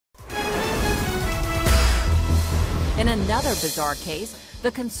In another bizarre case, the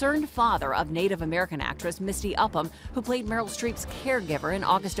concerned father of Native American actress Misty Upham, who played Meryl Streep's caregiver in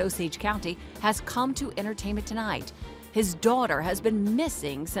August Osage County, has come to Entertainment Tonight. His daughter has been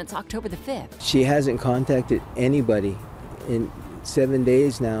missing since October the 5th. She hasn't contacted anybody in 7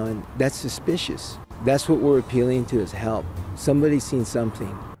 days now, and that's suspicious. That's what we're appealing to, is help. Somebody's seen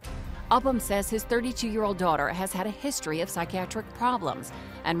something. Upham says his 32-year-old daughter has had a history of psychiatric problems,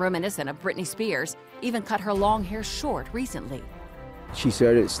 and reminiscent of Britney Spears, even cut her long hair short recently. She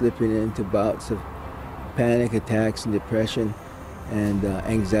started slipping into bouts of panic attacks and depression and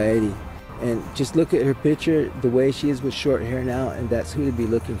anxiety. And just look at her picture, the way she is with short hair now, and that's who to be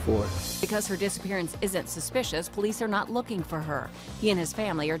looking for. Because her disappearance isn't suspicious, police are not looking for her. He and his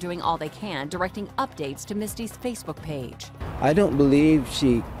family are doing all they can, directing updates to Misty's Facebook page. I don't believe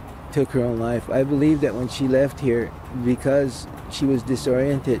she took her own life. I believe that when she left here, because she was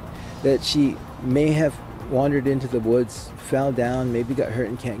disoriented, that she may have wandered into the woods, fell down, maybe got hurt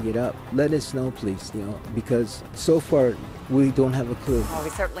and can't get up. Let us know, please, because so far we don't have a clue. Well, we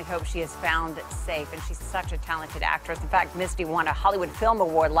certainly hope she is found safe, and she's such a talented actress. In fact, Misty won a Hollywood Film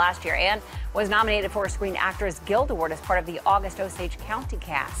Award last year and was nominated for a Screen Actors Guild Award as part of the August Osage County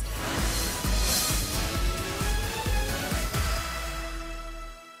cast.